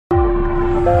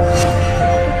Hey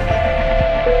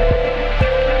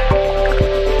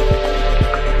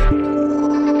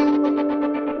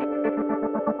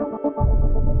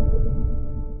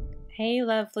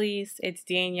lovelies, it's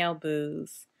Danielle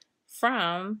Boose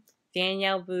from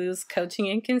Danielle Boose Coaching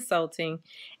and Consulting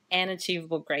and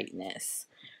Achievable Greatness.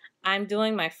 I'm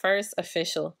doing my first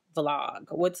official vlog.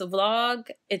 What's a vlog?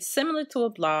 It's similar to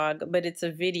a blog, but it's a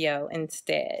video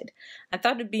instead. I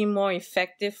thought it'd be more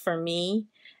effective for me,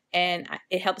 and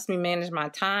it helps me manage my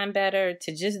time better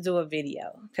to just do a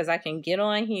video, because I can get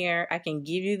on here, I can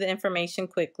give you the information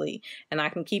quickly, and I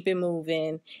can keep it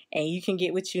moving, and you can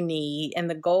get what you need. And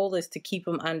the goal is to keep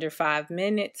them under 5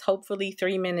 minutes, hopefully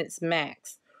 3 minutes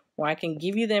max, where I can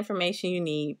give you the information you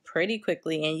need pretty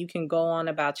quickly and you can go on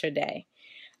about your day.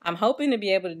 I'm hoping to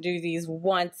be able to do these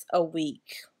once a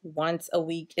week. Once a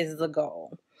week is the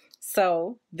goal.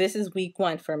 So this is week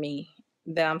 1 for me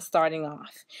that I'm starting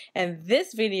off. And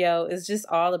this video is just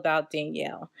all about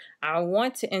Danielle. I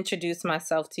want to introduce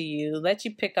myself to you, let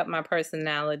you pick up my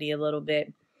personality a little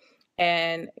bit,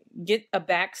 and get a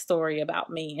backstory about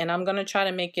me. And I'm going to try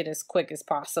to make it as quick as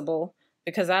possible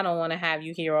because I don't want to have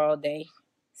you here all day.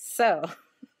 So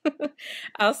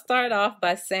I'll start off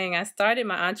by saying I started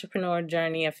my entrepreneur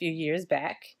journey a few years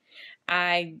back.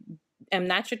 I am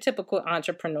not your typical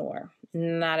entrepreneur,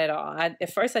 not at all.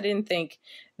 At first, I didn't think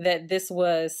that this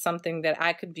was something that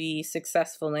I could be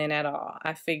successful in at all.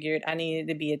 I figured I needed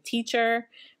to be a teacher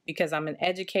because I'm an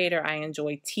educator. I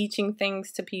enjoy teaching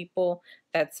things to people.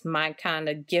 That's my kind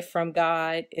of gift from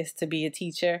God, is to be a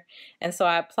teacher. And so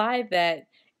I applied that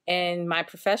in my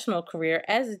professional career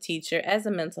as a teacher, as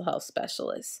a mental health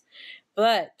specialist.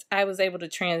 But I was able to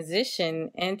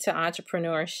transition into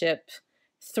entrepreneurship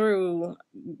through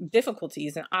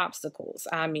difficulties and obstacles.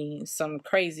 I mean, some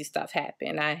crazy stuff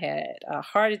happened. I had a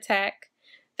heart attack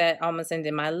that almost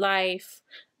ended my life.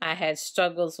 I had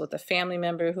struggles with a family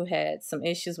member who had some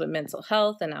issues with mental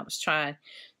health, and I was trying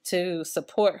to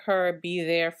support her, be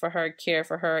there for her, care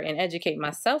for her, and educate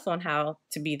myself on how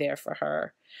to be there for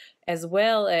her, as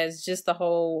well as just the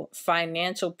whole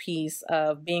financial piece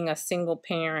of being a single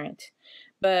parent.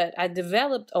 But I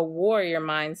developed a warrior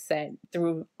mindset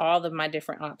through all of my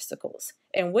different obstacles.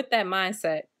 And with that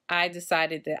mindset, I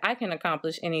decided that I can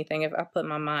accomplish anything if I put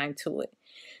my mind to it.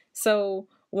 So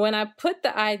when I put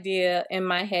the idea in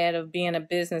my head of being a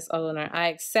business owner, I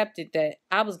accepted that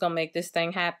I was going to make this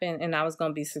thing happen and I was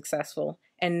going to be successful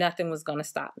and nothing was going to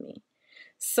stop me.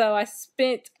 So I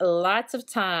spent lots of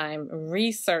time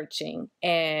researching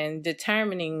and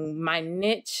determining my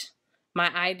niche, my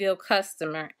ideal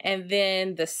customer, and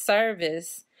then the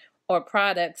service or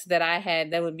products that I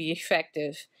had that would be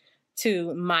effective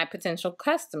to my potential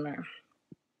customer.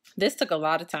 This took a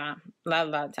lot of time, a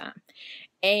lot of time.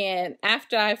 And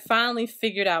after I finally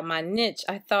figured out my niche,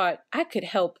 I thought I could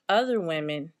help other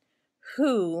women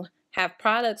who have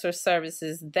products or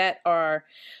services that are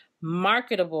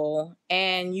marketable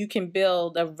and you can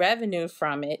build a revenue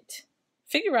from it,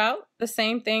 figure out the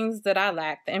same things that I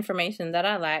lacked, the information that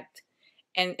I lacked,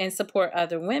 and support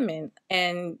other women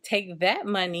and take that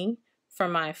money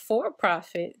from my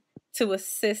for-profit to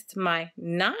assist my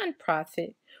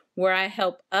non-profit, where I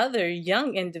help other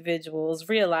young individuals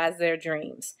realize their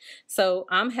dreams. So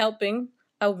I'm helping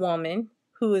a woman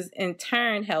who is in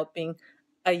turn helping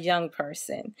a young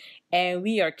person, and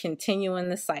we are continuing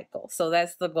the cycle. So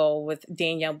that's the goal with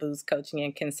Danielle Boose Coaching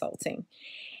and Consulting.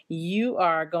 You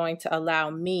are going to allow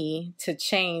me to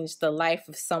change the life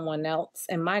of someone else,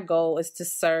 and my goal is to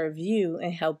serve you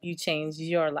and help you change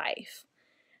your life.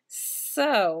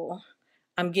 So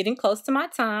I'm getting close to my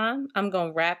time. I'm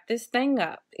going to wrap this thing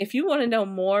up. If you want to know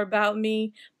more about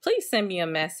me, please send me a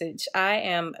message. I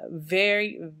am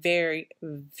very, very,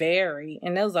 very,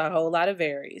 and those are a whole lot of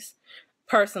varies,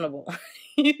 personable.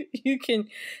 You can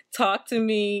talk to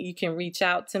me, you can reach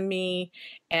out to me,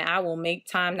 and I will make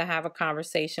time to have a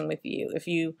conversation with you. If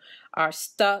you are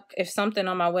stuck, if something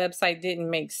on my website didn't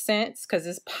make sense, because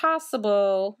it's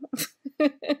possible,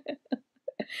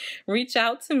 reach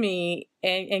out to me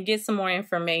and get some more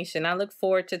information. I look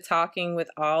forward to talking with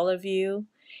all of you,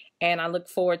 and I look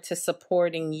forward to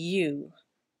supporting you.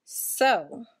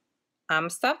 So I'm going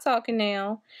to stop talking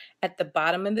now. At the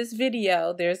bottom of this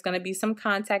video, there's going to be some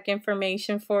contact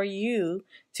information for you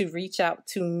to reach out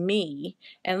to me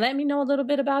and let me know a little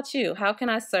bit about you. How can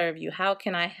I serve you? How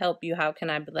can I help you? How can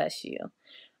I bless you?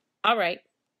 All right,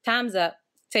 time's up.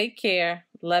 Take care.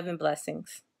 Love and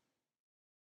blessings.